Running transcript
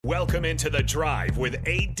Welcome into The Drive with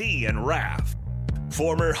AD and Raff.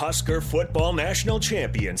 Former Husker football national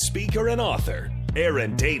champion, speaker, and author,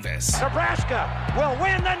 Aaron Davis. Nebraska will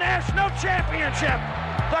win the national championship.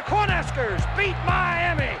 The Cornhuskers beat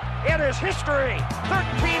Miami. It is history,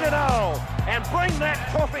 13-0, and bring that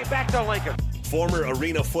trophy back to Lincoln. Former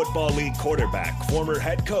Arena Football League quarterback, former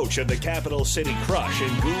head coach of the Capital City Crush,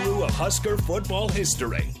 and guru of Husker football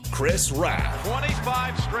history, Chris Raff.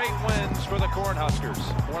 25 straight wins for the Cornhuskers.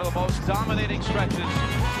 One of the most dominating stretches in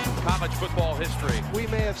college football history. We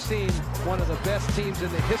may have seen one of the best teams in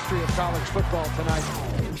the history of college football tonight.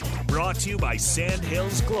 Brought to you by Sand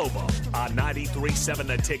Hills Global on 93.7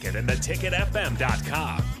 The Ticket and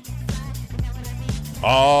theticketfm.com.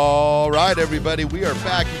 All right, everybody, we are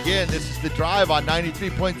back again. This is The Drive on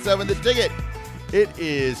 93.7 The Ticket. It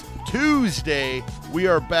is Tuesday. We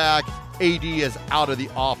are back. AD is out of the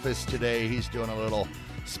office today. He's doing a little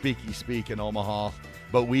speaky speak in Omaha.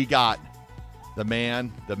 But we got the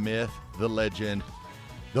man, the myth, the legend,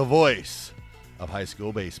 the voice of high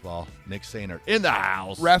school baseball, Nick Sainer, in the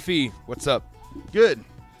house. Raffy, what's up? Good.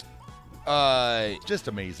 Just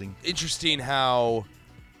amazing. Interesting how,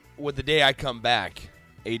 with the day I come back,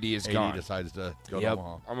 AD is gone. AD decides to go to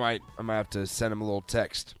Omaha. I might have to send him a little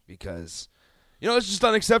text because, it's just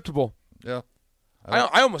unacceptable. Yeah.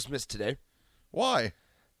 I almost missed today. Why?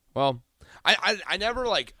 Well, I never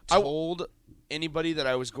told anybody that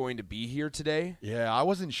I was going to be here today. Yeah, I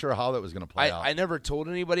wasn't sure how that was going to play out. I never told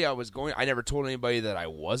anybody I never told anybody that I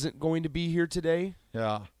wasn't going to be here today.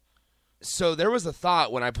 Yeah. So there was a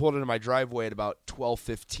thought when I pulled into my driveway at about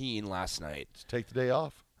 12:15 last night. Just take the day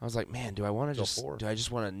off. I was like, man, do I just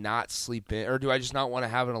want to not sleep in, or do I just not want to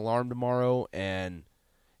have an alarm tomorrow and,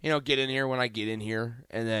 get in here when I get in here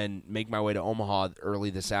and then make my way to Omaha early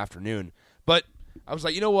this afternoon? But I was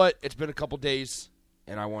like, you know what? It's been a couple days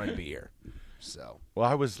and I wanted to be here. So. Well,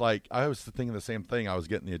 I was thinking the same thing. I was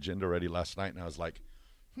getting the agenda ready last night and I was like,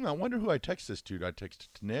 I wonder who I text this to. Do I text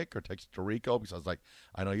it to Nick or text it to Rico? Because I was like,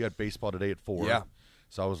 I know you had baseball today at 4. Yeah.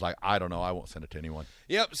 So I was like, I don't know. I won't send it to anyone.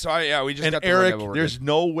 Yep. So, we just got Eric, there's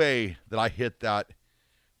no way that I hit that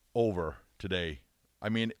over today. I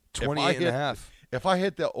mean, 28 and a half. If I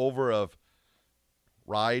hit the over of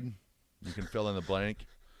ride, you can fill in the blank.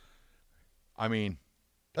 I mean,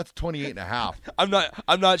 that's 28 and a half. I'm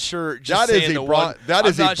not sure. Just saying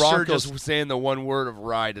sure just saying the one word of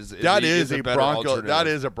ride is a Bronco. That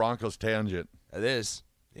is a Broncos tangent. It is.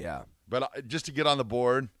 Yeah. But just to get on the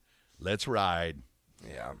board, let's ride.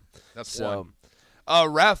 Yeah. That's one.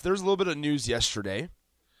 Raph, there's a little bit of news yesterday.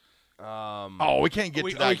 We can't get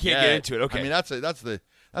to that. We can't get into it. Okay. I mean, that's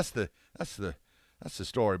the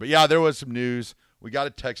story. But yeah, there was some news. We got a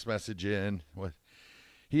text message in.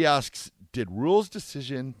 He asks, did Rhule's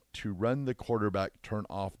decision to run the quarterback turn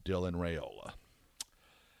off Dylan Raiola?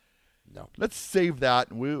 No. Let's save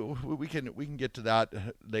that. We can get to that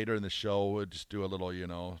later in the show. We'll just do a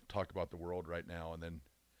little, talk about the world right now, and then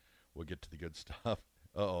we'll get to the good stuff.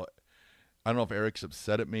 I don't know if Eric's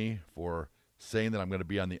upset at me for saying that I'm going to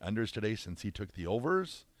be on the unders today since he took the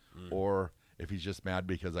overs, or if he's just mad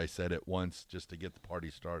because I said it once just to get the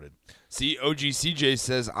party started. See, OGCJ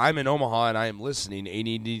says, I'm in Omaha and I am listening. AD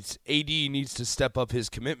needs to step up his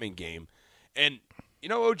commitment game. And,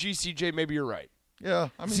 OGCJ, maybe you're right. Yeah.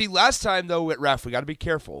 I mean, see, last time, though, at Ref, we got to be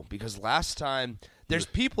careful because last time there's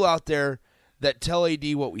people out there that tell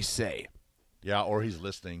AD what we say. Yeah, or he's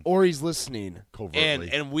listening.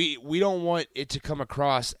 Covertly. And we don't want it to come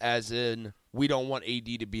across as in we don't want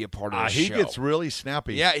AD to be a part of the show. He gets really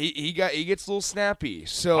snappy. Yeah, he gets a little snappy.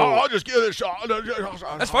 So I'll just give it a shot.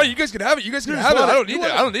 That's fine. You guys can have it. I don't need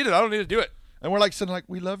it. I don't need to do it. And we're saying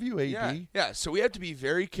we love you, AD. Yeah. So we have to be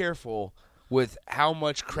very careful with how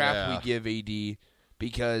much crap we give AD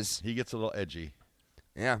because he gets a little edgy.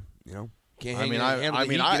 Yeah, Can't handle the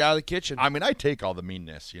heat, get out of the kitchen. I mean, I take all the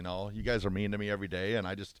meanness, You guys are mean to me every day, and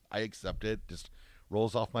I accept it. Just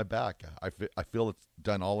rolls off my back. I feel it's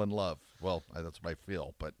done all in love. Well, that's what I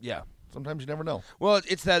feel, but yeah, sometimes you never know. Well,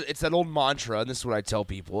 it's that old mantra, and this is what I tell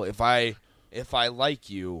people: if I like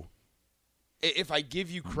you, if I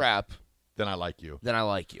give you crap, then I like you.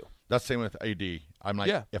 That's the same with AD. I'm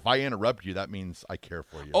like, if I interrupt you, that means I care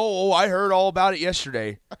for you. Oh, I heard all about it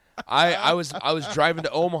yesterday. I was driving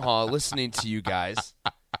to Omaha listening to you guys.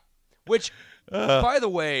 Which, by the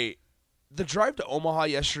way, the drive to Omaha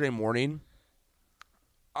yesterday morning,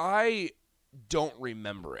 I don't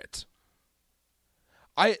remember it.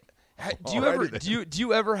 Do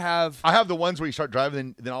you ever have? I have the ones where you start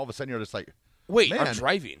driving, and then all of a sudden you're just like, wait, I'm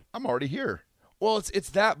driving. I'm already here. Well, it's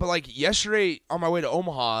that, but yesterday on my way to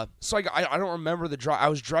Omaha, so I don't remember the drive. I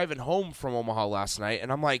was driving home from Omaha last night,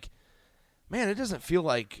 and I'm like, man, it doesn't feel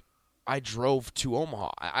like I drove to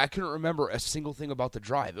Omaha. I couldn't remember a single thing about the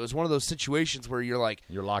drive. It was one of those situations where you're like,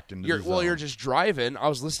 you're locked into the zone. Well, you're just driving. I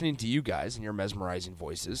was listening to you guys and your mesmerizing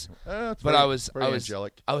voices, but I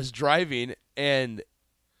was driving, and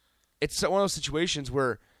it's one of those situations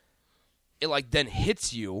where it like then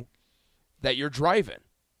hits you that you're driving,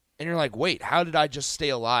 and you're like, wait, how did I just stay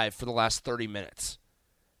alive for the last 30 minutes?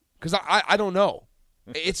 Because I don't know.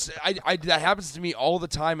 That happens to me all the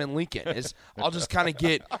time in Lincoln. I'll kind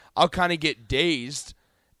of get dazed,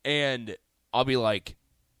 and I'll be like,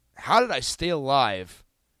 how did I stay alive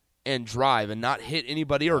and drive and not hit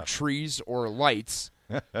anybody or trees or lights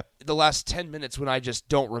the last 10 minutes when I just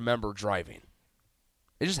don't remember driving?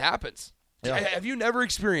 It just happens. Yeah. Have you never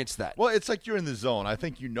experienced that? Well, it's like you're in the zone. I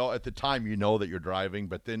think at the time that you're driving,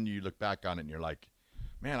 but then you look back on it and you're like,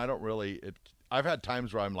 man, I don't really I've had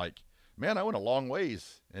times where I'm like, man, I went a long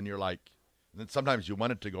ways, and you're like, and then sometimes you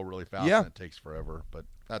want it to go really fast, and it takes forever. But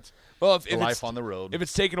that's if life on the road. If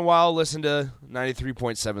it's taking a while, listen to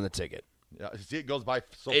 93.7 The Ticket. Yeah, see, it goes by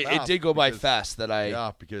so fast. It did go by fast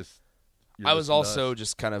that because I was also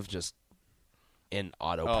just kind of in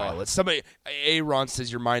autopilot. Somebody, Aaron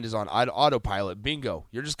says your mind is on autopilot. Bingo.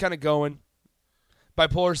 You're just kind of going.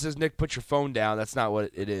 Bipolar says, Nick, put your phone down. That's not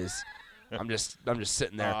what it is. I'm just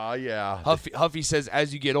sitting there. Yeah. Huffy says,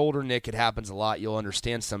 as you get older, Nick, it happens a lot. You'll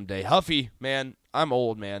understand someday. Huffy, man, I'm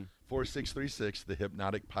old, man. 4636, the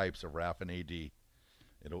hypnotic pipes of Raph and AD.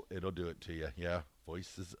 It'll do it to you. Yeah,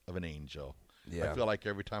 voices of an angel. Yeah. I feel like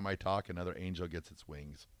every time I talk, another angel gets its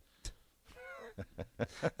wings.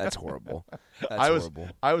 That's horrible. I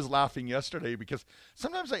was laughing yesterday because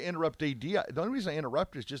sometimes I interrupt AD. The only reason I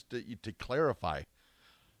interrupt is just to clarify.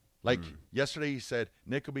 Like yesterday, he said,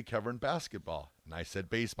 Nick will be covering basketball. And I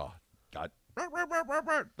said baseball.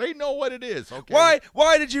 They know what it is. Okay.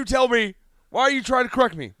 Why did you tell me? Why are you trying to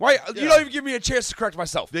correct me? Why you don't even give me a chance to correct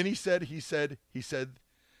myself? Then he said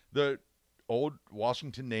the old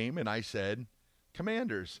Washington name, and I said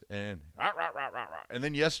Commanders. And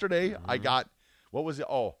then yesterday I got, what was it?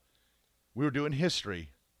 Oh, we were doing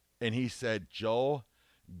history. And he said Joe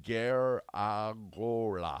Garagiola.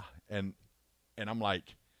 And I'm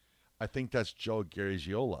like, I think that's Joe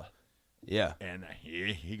Garagiola. Yeah. And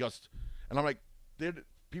he goes, and I'm like,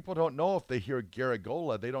 people don't know if they hear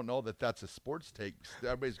Garagiola. They don't know that that's a sports take.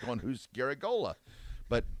 Everybody's going, who's Garagiola?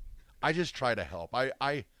 But I just try to help.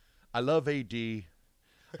 I love AD.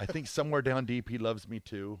 I think somewhere down deep he loves me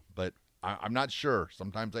too, but I'm not sure.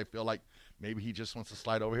 Sometimes I feel like maybe he just wants to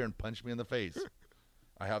slide over here and punch me in the face.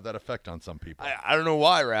 I have that effect on some people. I don't know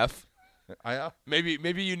why, Ref.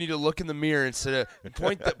 Maybe you need to look in the mirror instead of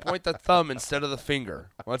point the thumb instead of the finger.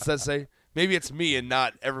 What's that say? Maybe it's me and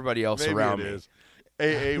not everybody else around me. Maybe it is.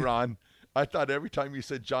 Hey, Ron, I thought every time you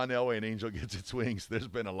said John Elway, an angel gets its wings, there's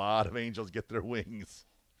been a lot of angels get their wings.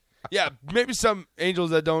 Yeah, maybe some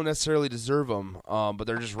angels that don't necessarily deserve them, but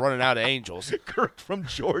they're just running out of angels. Kirk from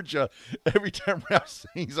Georgia, every time Ralph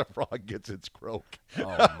sings, a frog gets its croak. Oh,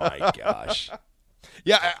 my gosh.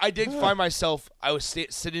 Yeah, I did find myself, I was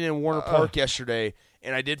sitting in Warner Park yesterday,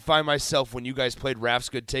 and I did find myself, when you guys played Raph's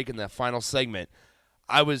Good Take in that final segment,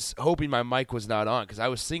 I was hoping my mic was not on because I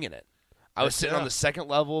was singing it. I was sitting on the second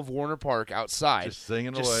level of Warner Park outside. Just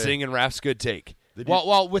singing Raph's Good Take.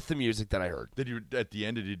 While with the music that I heard. At the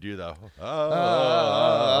end, did you do the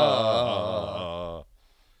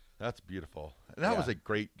That's beautiful. And that was a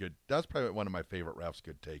that was probably one of my favorite Raph's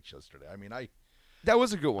Good Takes yesterday. I mean, that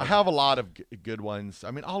was a good one. I have a lot of good ones.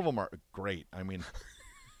 I mean, all of them are great. I mean,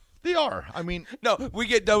 they are. I mean, no, we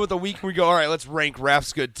get done with a week and we go, all right, let's rank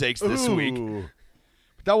Raph's Good Takes this week.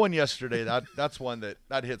 That one yesterday, that's one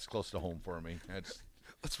that hits close to home for me.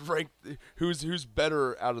 Let's rank who's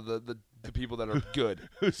better out of the people that are good.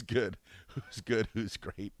 Who's good? Who's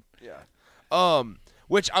great? Yeah.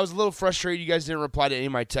 Which I was a little frustrated you guys didn't reply to any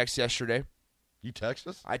of my texts yesterday. You text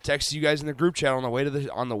us? I texted you guys in the group chat on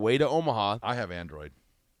the way to Omaha. I have Android.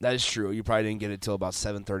 That is true. You probably didn't get it till about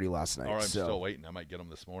 7:30 last night. Or I'm still waiting. I might get them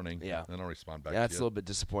this morning. Yeah. Then I'll respond back. Yeah, that's a little bit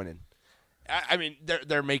disappointing. I mean,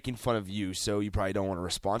 they're making fun of you, so you probably don't want to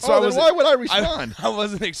respond. So then why would I respond? I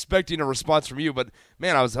wasn't expecting a response from you, but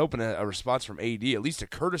man, I was hoping a response from AD, at least a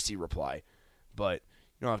courtesy reply. But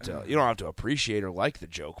you don't have to appreciate or like the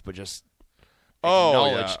joke, but just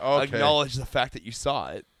acknowledge the fact that you saw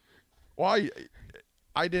it. Well,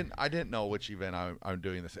 I didn't know which event I'm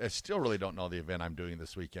doing this. I still really don't know the event I'm doing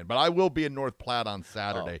this weekend, but I will be in North Platte on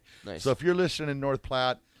Saturday. Oh, nice. So if you're listening in North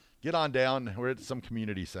Platte, get on down. We're at some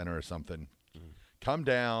community center or something. Come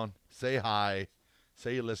down, say hi,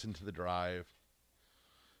 say you listen to the drive,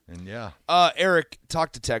 and yeah. Eric,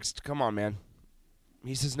 talk to text. Come on, man.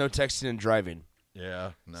 He says no texting and driving.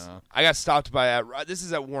 Yeah, no. I got stopped by this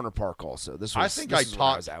is at Warner Park also. I think I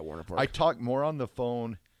was at Warner Park. I talk more on the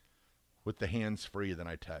phone with the hands free than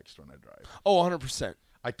I text when I drive. Oh, 100%.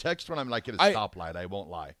 I text when I'm like at a stoplight. I won't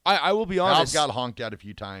lie. I will be honest. I've got honked at a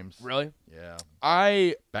few times. Really? Yeah.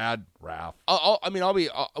 Bad Raph.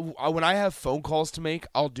 When I have phone calls to make,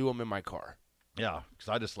 I'll do them in my car. Yeah, because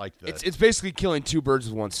I just like It's basically killing two birds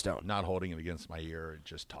with one stone. Not holding it against my ear and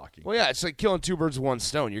just talking. Well, yeah, it's like killing two birds with one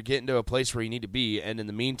stone. You're getting to a place where you need to be, and in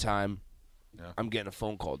the meantime, I'm getting a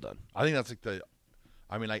phone call done. I think that's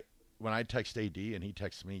like when I text AD and he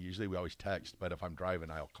texts me, usually we always text, but if I'm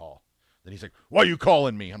driving, I'll call. Then he's like, "Why are you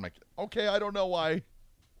calling me?" I'm like, "Okay, I don't know why."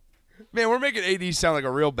 Man, we're making AD sound like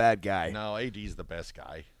a real bad guy. No, AD's the best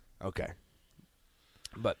guy. Okay.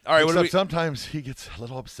 But, all right. Except sometimes he gets a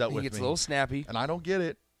little upset with me. He gets a little snappy. And I don't get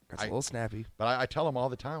it. It's a little snappy. But I tell him all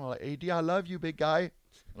the time, I'm like, AD, I love you, big guy.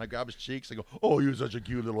 And I grab his cheeks and go, "Oh, you're such a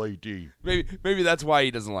cute little AD." Maybe that's why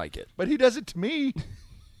he doesn't like it. But he does it to me.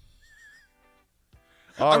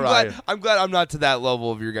 I'm glad I'm not to that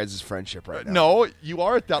level of your guys' friendship right now. No, you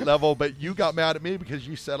are at that level, but you got mad at me because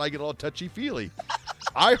you said I get a little touchy-feely.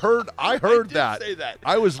 I heard that. Say that.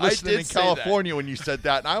 I was listening in California when you said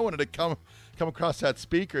that, and I wanted to come across that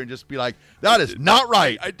speaker and just be like, "That is not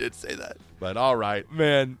right." I did say that. But all right.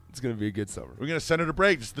 Man, it's going to be a good summer. We're going to send it a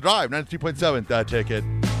break. It's The Drive, 93.7, The Ticket.